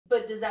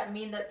But does that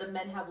mean that the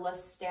men have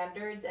less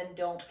standards and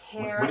don't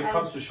care when it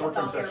comes to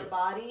short-term about their sexual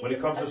bodies? when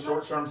it comes to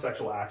short-term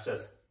sexual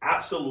access?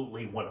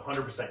 Absolutely,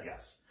 100%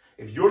 yes.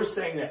 If you're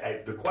saying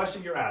that, the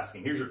question you're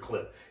asking, here's your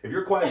clip. If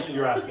your question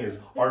you're asking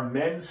is, are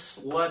men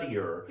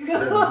sluttier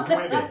than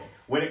women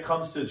when it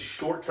comes to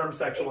short-term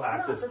sexual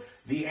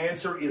access? The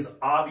answer is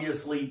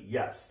obviously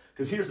yes.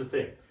 Because here's the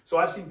thing. So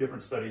I've seen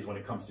different studies when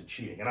it comes to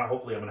cheating, and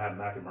hopefully I'm going to have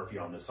Mac and Murphy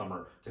on this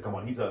summer to come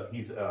on. He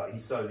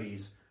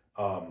studies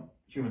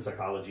human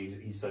psychology.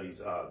 He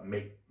studies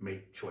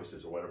mate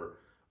choices or whatever.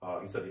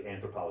 He studied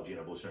anthropology and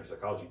evolutionary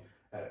psychology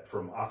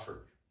from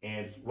Oxford.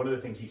 And one of the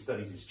things he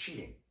studies is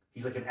cheating.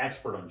 He's like an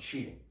expert on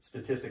cheating,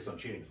 statistics on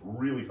cheating. It's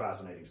really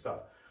fascinating stuff.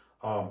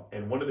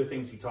 And one of the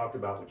things he talked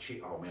about with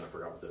cheating, oh man, I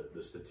forgot what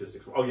the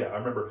statistics were. Oh yeah, I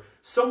remember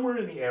somewhere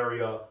in the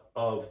area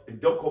of,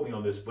 don't quote me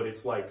on this, but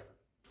it's like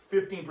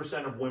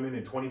 15% of women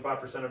and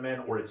 25% of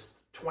men, or it's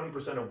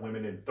 20% of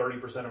women and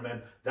 30% of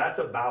men. That's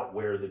about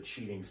where the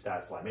cheating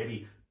stats lie.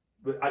 Maybe,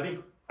 I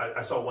think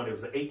I saw one, it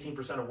was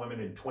 18% of women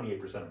and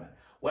 28% of men.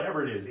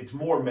 Whatever it is, it's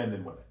more men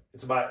than women.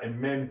 It's about, and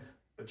men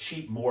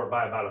cheat more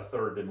by about a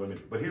third than women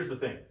do. But here's the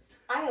thing.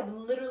 I have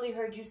literally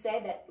heard you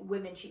say that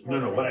women cheat more No,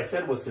 than men. what I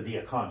said was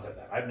Sadia Khan said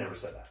that. I've never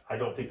said that. I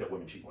don't think that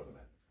women cheat more than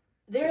men.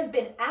 There's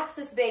been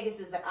Access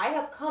Vegases that I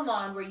have come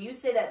on where you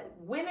say that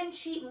women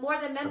cheat more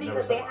than men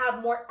because they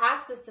have more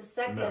access to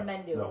sex than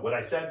men do. No, what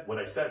I said,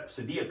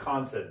 Sadia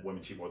Khan said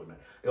women cheat more than men.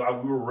 We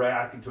were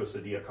reacting to a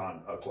Sadia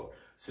Khan quote.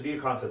 Sadia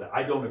Khan said that.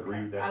 I don't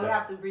agree with that. I would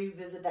have to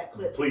revisit that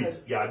clip.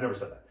 Please. Yeah, I've never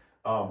said that.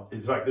 In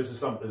fact,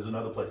 there's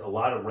another place. A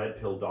lot of red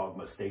pill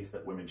dogma states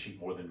that women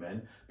cheat more than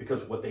men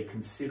because what they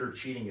consider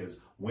cheating is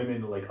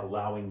women like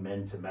allowing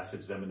men to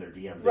message them in their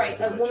DMs. Right.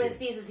 A woman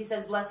sneezes, he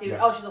says, "Bless you."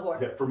 Yeah. Oh, she's a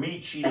whore. Yeah. For me,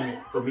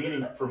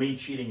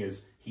 cheating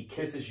is he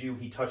kisses you,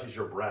 he touches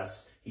your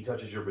breasts, he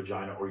touches your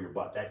vagina or your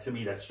butt. That to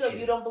me, that's cheating. So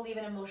you don't believe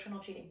in emotional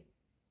cheating?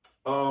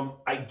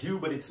 I do,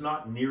 but it's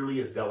not nearly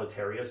as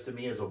deleterious to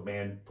me as a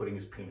man putting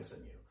his penis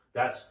in you.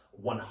 That's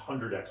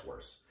 100x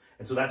worse.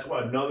 And so that's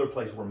why another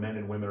place where men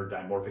and women are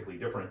dimorphically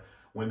different.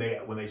 When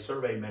they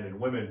survey men and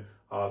women,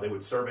 they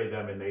would survey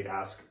them and they'd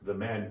ask the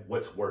men,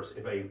 what's worse?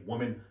 If a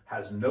woman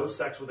has no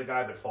sex with a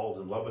guy but falls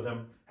in love with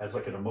him, has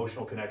like an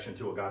emotional connection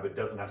to a guy but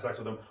doesn't have sex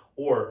with him,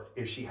 or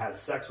if she has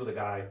sex with a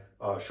guy,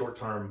 short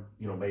term,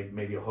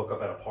 maybe a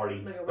hookup at a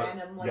party, like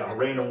a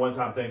random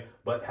one-time thing,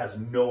 but has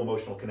no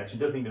emotional connection,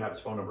 doesn't even have his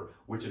phone number,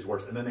 which is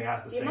worse. And then they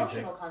ask the same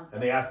thing,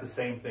 and they ask the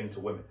same thing to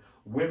women.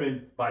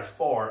 Women, by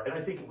far, and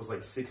I think it was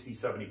like 60,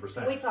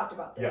 70%. We talked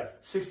about this. Yeah,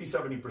 60,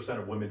 70%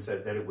 of women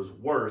said that it was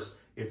worse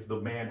if the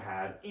man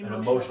had an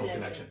emotional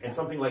connection. And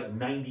something like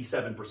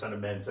 97% of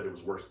men said it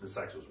was worse, the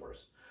sex was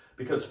worse.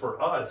 Because for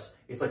us,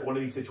 it's like one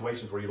of these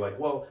situations where you're like,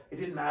 well, it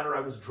didn't matter, I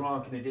was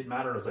drunk, and it didn't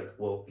matter. And it's like,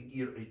 well,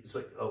 it's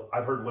like,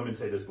 I've heard women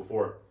say this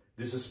before.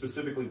 This is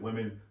specifically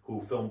women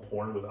who film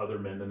porn with other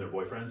men than their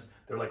boyfriends.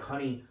 They're like,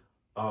 honey,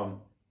 I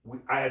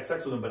had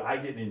sex with him, but I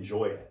didn't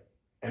enjoy it.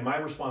 And my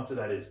response to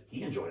that is,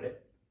 he enjoyed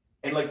it.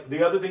 And like,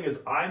 the other thing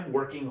is, I'm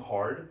working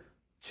hard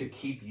to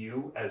keep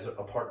you as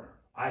a partner.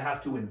 I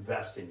have to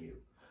invest in you.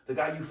 The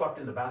guy you fucked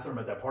in the bathroom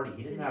at that party,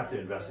 he didn't have to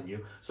invest in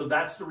you. So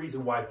that's the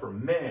reason why for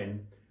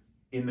men,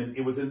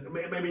 it was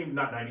maybe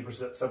not 90%,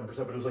 7%,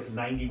 but it was like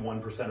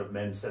 91% of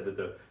men said that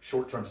the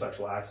short-term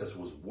sexual access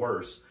was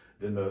worse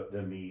than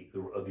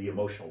the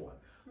emotional one.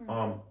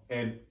 Mm-hmm.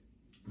 And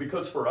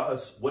because for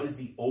us, what is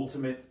the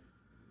ultimate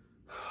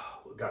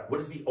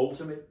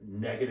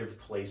negative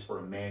place for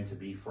a man to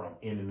be from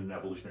in an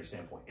evolutionary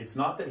standpoint? It's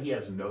not that he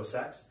has no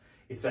sex.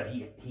 It's that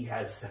he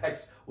has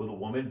sex with a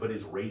woman, but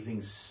is raising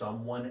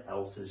someone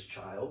else's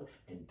child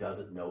and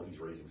doesn't know he's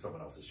raising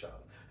someone else's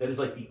child. That is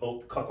like the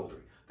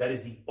cuckoldry. That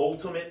is the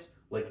ultimate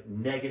like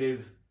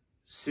negative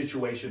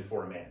situation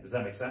for a man. Does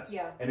that make sense?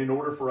 Yeah. And in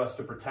order for us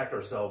to protect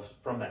ourselves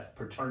from that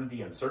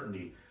paternity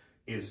uncertainty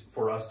is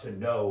for us to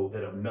know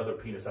that another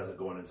penis hasn't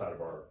gone inside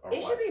of our It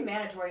life. should be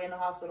mandatory in the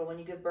hospital when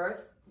you give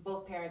birth.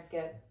 Both parents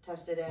get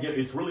tested in. Yeah,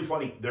 it's really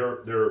funny.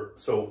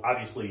 So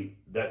obviously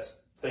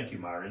thank you,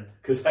 Myron,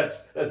 because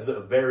that's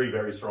the very,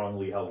 very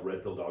strongly held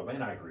red pill dogma,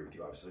 and I agree with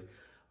you, obviously.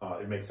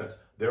 It makes sense.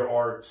 There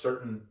are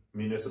certain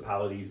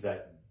municipalities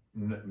that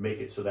make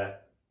it so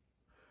that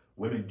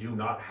women do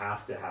not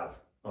have to have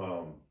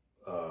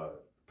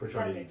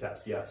paternity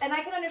tests. Yes. And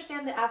I can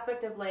understand the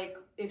aspect of like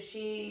if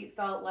she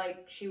felt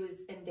like she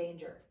was in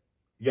danger.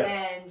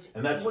 Yes.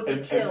 And that's would be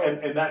killed.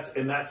 And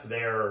that's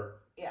their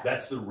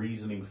that's the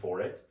reasoning for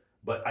it.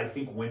 But I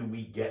think when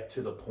we get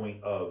to the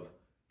point of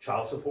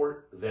child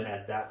support, then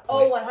at that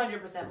point,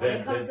 100%. When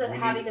it comes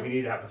to we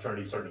need to have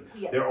paternity certainty.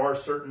 Yes. There are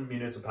certain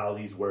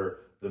municipalities where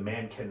the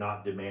man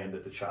cannot demand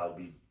that the child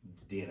be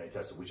DNA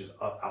tested, which is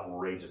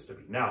outrageous to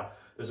me. Now,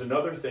 there's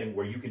another thing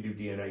where you can do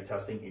DNA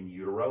testing in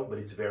utero, but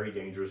it's very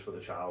dangerous for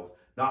the child.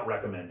 Not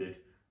recommended,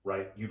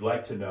 right? You'd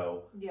like to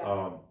know.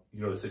 Yeah.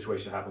 The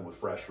situation happened with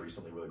Fresh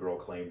recently, where the girl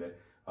claimed that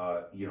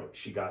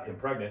she got him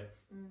pregnant,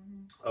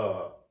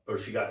 or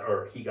he got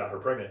her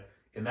pregnant.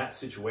 In that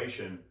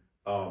situation,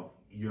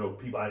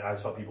 people I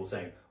saw people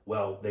saying,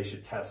 well, they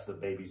should test the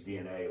baby's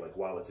DNA like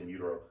while it's in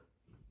utero.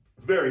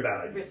 Very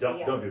bad idea.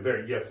 Risky, Don't do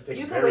it. You have to take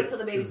you a can wait till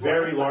the baby's born.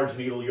 Very large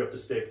needle you have to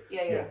stick.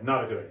 Yeah.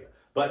 Not a good idea.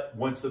 But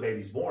once the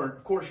baby's born,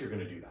 of course you're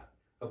going to do that.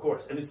 Of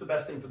course. And it's the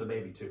best thing for the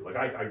baby too. Like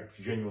I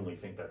genuinely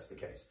think that's the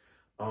case.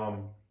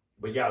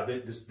 But yeah,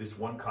 this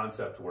one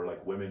concept where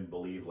like women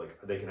believe like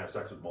they can have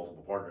sex with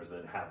multiple partners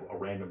and then have a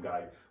random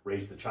guy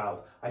raise the child.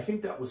 I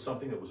think that was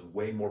something that was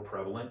way more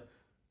prevalent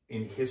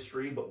in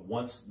history, but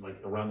once,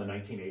 like around the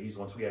 1980s,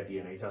 once we had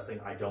DNA testing,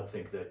 I don't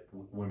think that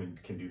women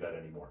can do that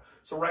anymore.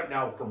 So right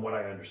now, from what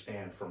I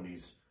understand from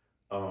these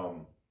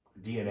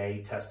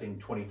DNA testing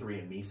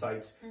 23andMe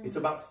sites, it's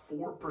about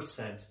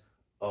 4%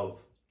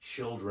 of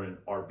children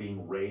are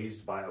being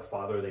raised by a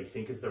father they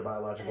think is their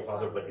biological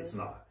father, but it's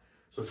not.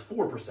 So it's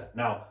 4%.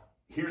 Now,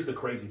 here's the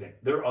crazy thing.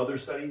 There are other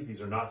studies,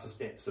 these are not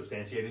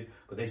substantiated,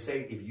 but they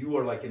say if you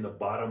are like in the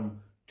bottom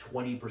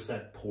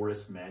 20%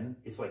 poorest men,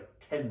 it's like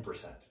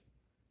 10%.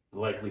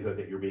 Likelihood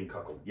that you're being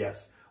cuckolded,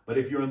 yes. But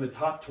if you're in the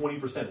top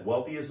 20%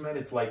 wealthiest men,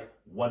 it's like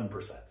 1%.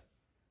 Does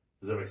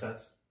that make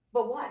sense?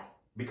 But why?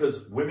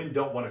 Because women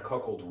don't want to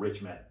cuckold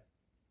rich men.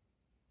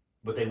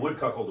 But they would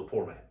cuckold a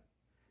poor man.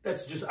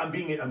 That's just,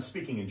 I'm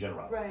speaking in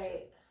generalities.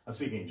 Right. I'm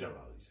speaking in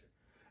generalities here.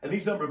 And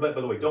these numbers, by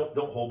the way, don't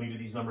hold me to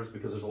these numbers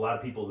because there's a lot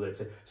of people that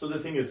say, so the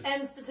thing is.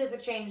 And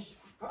statistics change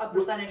a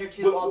percentage or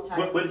two all the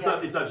time. But it's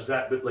not just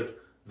that, but like,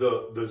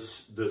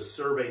 the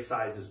survey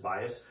size is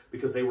biased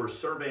because they were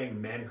surveying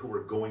men who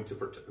were going to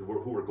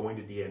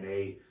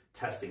DNA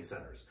testing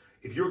centers.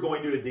 If you're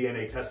going to a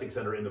DNA testing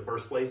center in the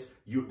first place,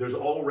 there's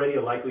already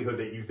a likelihood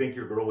that you think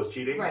your girl was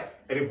cheating. Right.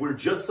 And if we're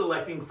just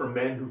selecting for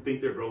men who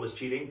think their girl is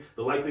cheating,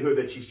 the likelihood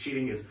that she's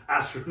cheating is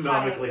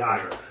astronomically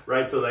higher,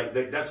 right? So like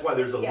that's why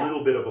there's a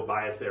little bit of a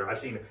bias there. I've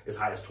seen as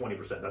high as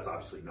 20%. That's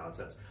obviously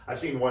nonsense. I've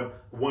seen one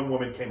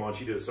woman came on,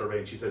 she did a survey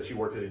and she said she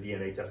worked at a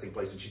DNA testing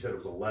place and she said it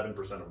was 11%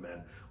 of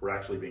men were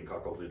actually being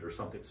cuckolded or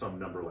something, some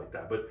number like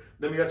that. But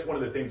I mean, that's one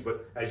of the things.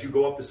 But as you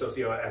go up the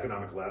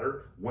socioeconomic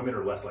ladder, women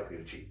are less likely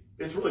to cheat.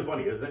 It's really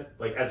funny, isn't it?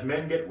 Like, as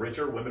men get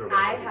richer, women are less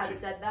likely to cheat. I have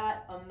said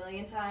that a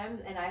million times,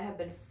 and I have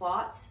been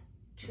fought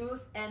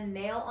tooth and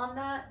nail on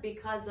that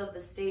because of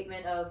the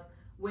statement of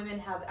women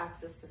have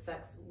access to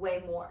sex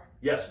way more.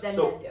 Yes. Than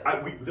So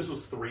men do. This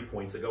was 3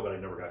 points ago, but I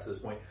never got to this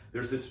point.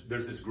 There's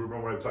this group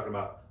where I'm talking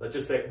about. Let's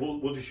just say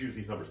we'll just use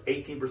these numbers: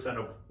 18%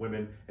 of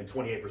women and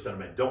 28% of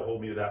men. Don't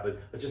hold me to that, but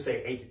let's just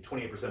say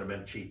 28% of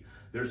men cheat.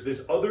 There's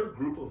this other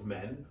group of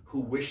men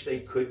who wish they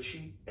could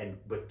cheat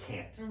but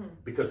can't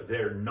because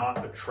they're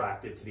not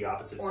attractive to the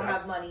opposite sex. Or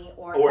have money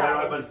or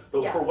have money.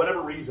 But for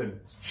whatever reason,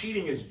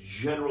 cheating is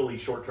generally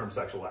short-term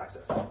sexual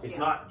access. It's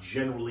not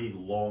generally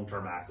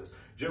long-term access.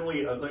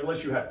 Generally,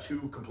 unless you have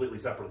two completely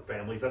separate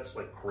families, that's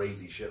like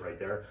crazy shit right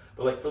there.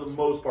 But like for the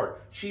most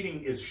part,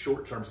 cheating is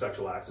short-term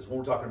sexual access. When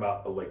we're talking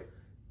about like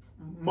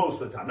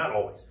most of the time, not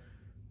always.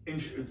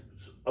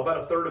 About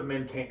a third of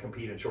men can't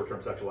compete in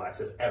short-term sexual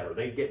access ever.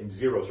 They get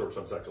zero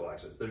short-term sexual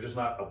access. They're just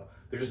not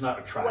attractive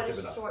enough. What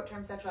is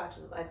short-term sexual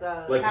access? Like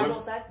casual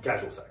sex?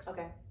 Casual sex.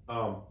 Okay.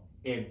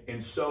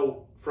 And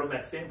so from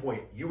that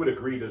standpoint, you would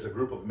agree there's a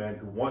group of men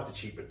who want to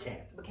cheat but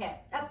can't. But can't.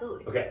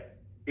 Absolutely. Okay.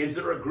 Is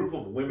there a group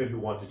of women who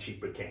want to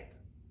cheat but can't?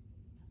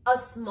 A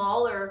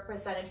smaller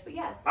percentage, but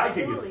yes.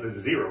 Absolutely. I think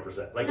it's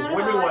 0%. Like if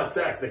women want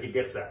sex, they can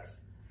get sex.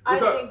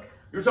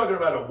 You're talking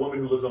about a woman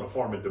who lives on a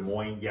farm in Des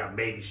Moines. Yeah,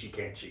 maybe she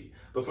can't cheat.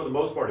 But for the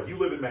most part, if you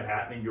live in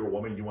Manhattan and you're a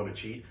woman and you want to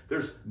cheat,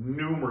 there's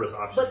numerous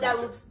options. But that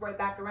loops right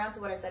back around to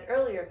what I said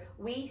earlier.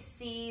 We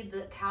see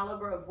the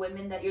caliber of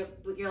women that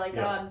you're like,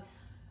 a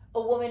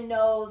woman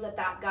knows that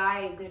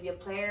guy is going to be a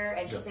player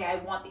and she'll say, I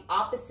want the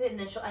opposite, and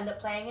then she'll end up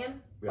playing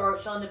him or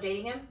she'll end up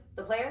dating him,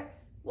 the player.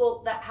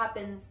 Well, that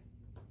happens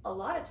a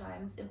lot of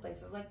times in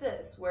places like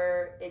this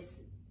where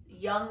it's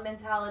young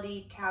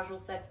mentality, casual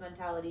sex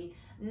mentality.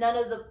 None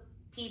of the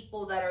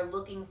people that are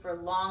looking for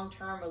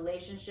long-term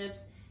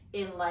relationships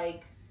in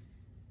like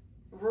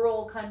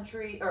rural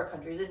countries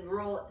in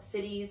rural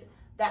cities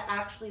that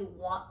actually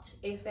want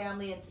a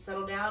family and to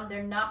settle down,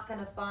 they're not going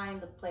to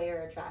find the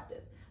player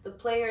attractive. The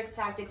player's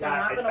tactics are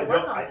not going to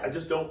work on them. I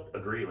just don't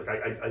agree. Like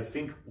I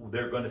think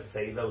they're going to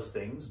say those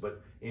things,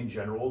 but in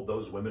general,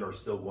 those women are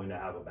still going to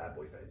have a bad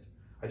boy phase.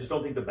 I just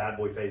don't think the bad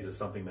boy phase is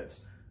something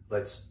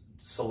that's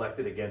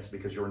selected against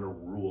because you're in a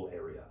rural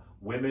area.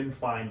 Women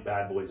find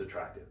bad boys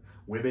attractive.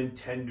 Women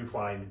tend to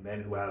find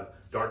men who have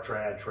dark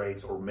triad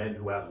traits or men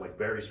who have like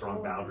very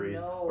strong boundaries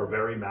or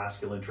very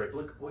masculine traits.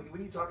 Look, what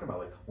are you talking about?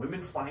 Like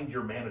women find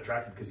your man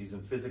attractive because he's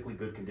in physically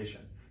good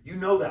condition. You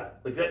know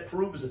that. Like that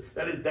proves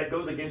that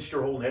goes against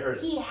your whole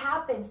narrative. He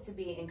happens to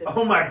be in good condition.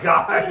 Oh my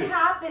God. He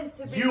happens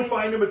to be. You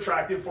find him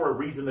attractive for a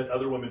reason that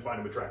other women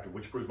find him attractive,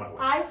 which proves my point.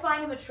 I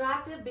find him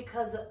attractive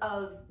because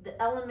of the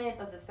element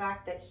of the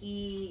fact that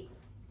he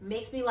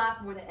makes me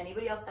laugh more than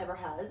anybody else ever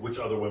has. Which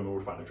other women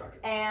would find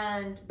attractive?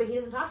 But he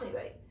doesn't talk to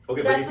anybody.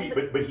 Okay,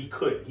 but he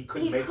could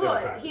make them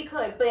attractive. He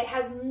could, but it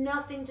has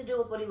nothing to do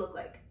with what he looked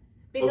like.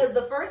 Because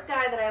the first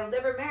guy that I was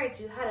ever married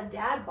to had a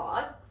dad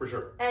bod. For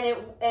sure.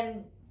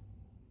 And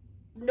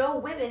no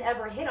women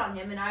ever hit on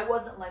him, and I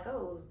wasn't like,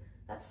 oh,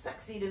 that's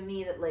sexy to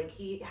me that like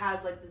he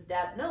has like this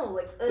dad. No,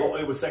 like. Well,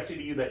 it was sexy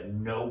to you that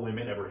no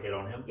women ever hit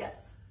on him?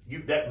 Yes.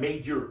 that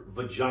made your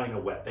vagina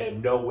wet, that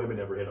no women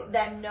ever hit on it.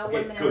 That no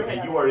women ever good. hit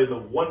And on you are in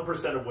the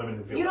 1% of women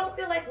who feel You that don't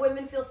feel like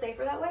women feel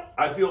safer that way?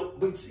 I feel,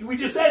 we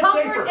just said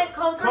Comfort safer.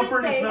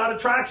 Comfort is safe. not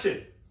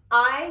attraction.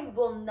 I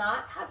will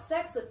not have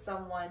sex with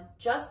someone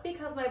just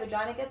because my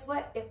vagina gets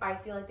wet if I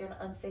feel like they're an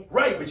unsafe person.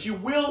 Right, but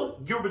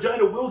your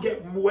vagina will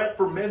get wet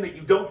for men that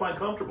you don't find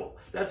comfortable.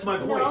 That's my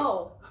point.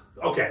 No.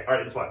 Okay, all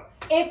right, it's fine.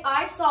 If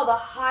I saw the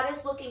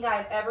hottest looking guy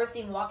I've ever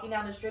seen walking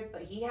down the strip,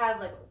 but he has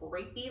like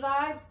rapey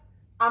vibes,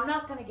 I'm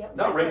not gonna get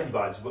not wet. rapey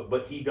vibes,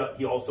 but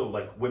he also,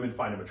 like, women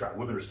find him attractive.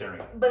 Women are staring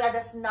at him. But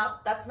that's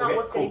not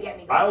what's gonna get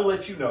me going. I'll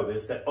let you know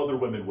this, that other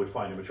women would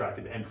find him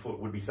attractive and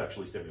would be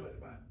sexually stimulated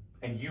by him.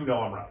 And you know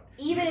I'm right.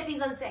 Even if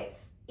he's unsafe.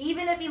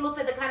 Even if he looks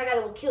like the kind of guy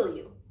that will kill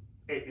you.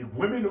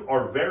 Women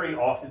are very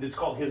often, it's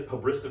called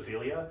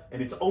hybristophilia,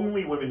 and it's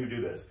only women who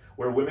do this,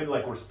 where women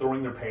like were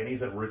throwing their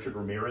panties at Richard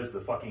Ramirez,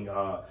 the fucking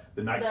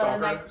the Night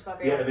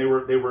Stalker. Yeah, and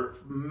they were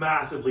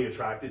massively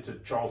attracted to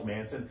Charles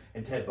Manson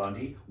and Ted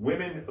Bundy.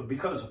 Women,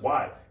 because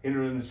why? In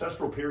an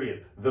ancestral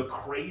period, the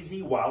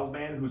crazy wild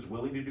man who's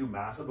willing to do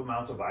massive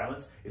amounts of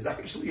violence is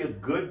actually a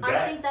good bet.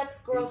 I think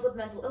that's girls with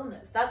mental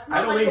illness. That's not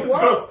I don't like think the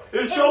it's world. girls.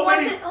 There's so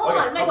many. It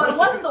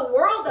wasn't the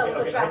world that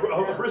was attracted to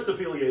them.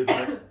 Hybristophilia is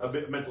a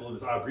bit mental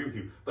illness. I agree with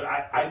you. But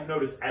I've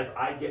noticed as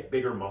I get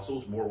bigger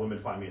muscles, more women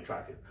find me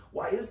attractive.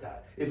 Why is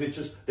that? If it's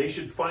just, they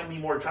should find me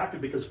more attractive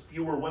because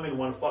fewer women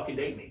want to fucking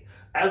date me.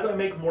 As I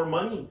make more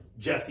money,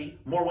 Jesse,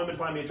 more women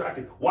find me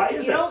attractive. Why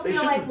is that? You don't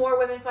feel like more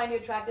women find you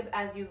attractive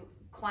as you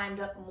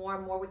climbed up more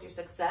and more with your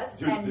success,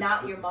 and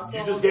not your muscle.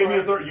 You just gave me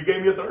a third. You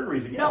gave me a third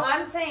reason. Yes. No,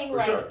 I'm saying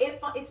sure.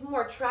 it's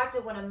more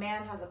attractive when a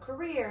man has a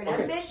career and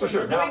ambition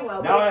sure. and doing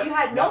well. But if you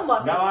had no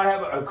muscles, now I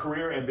have a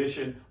career,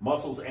 ambition,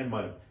 muscles, and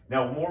money.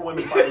 Now more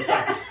women find me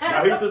attractive.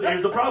 Now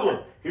here's the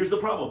problem. Here's the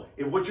problem.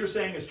 If what you're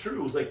saying is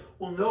true, it's like,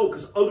 well, no,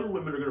 because other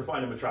women are going to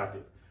find him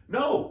attractive.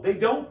 No, they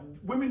don't.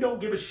 Women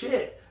don't give a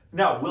shit.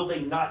 Now, will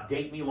they not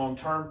date me long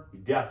term?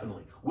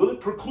 Definitely. Will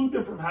it preclude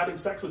them from having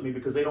sex with me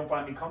because they don't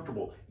find me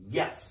comfortable?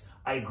 Yes,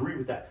 I agree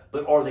with that.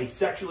 But are they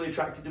sexually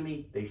attracted to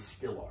me? They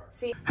still are.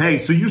 Hey,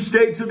 so you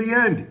stayed to the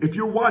end. If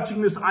you're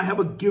watching this, I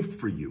have a gift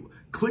for you.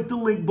 Click the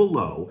link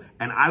below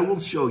and I will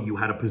show you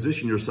how to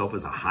position yourself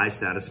as a high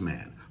status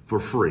man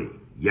for free.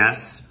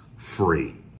 Yes, free.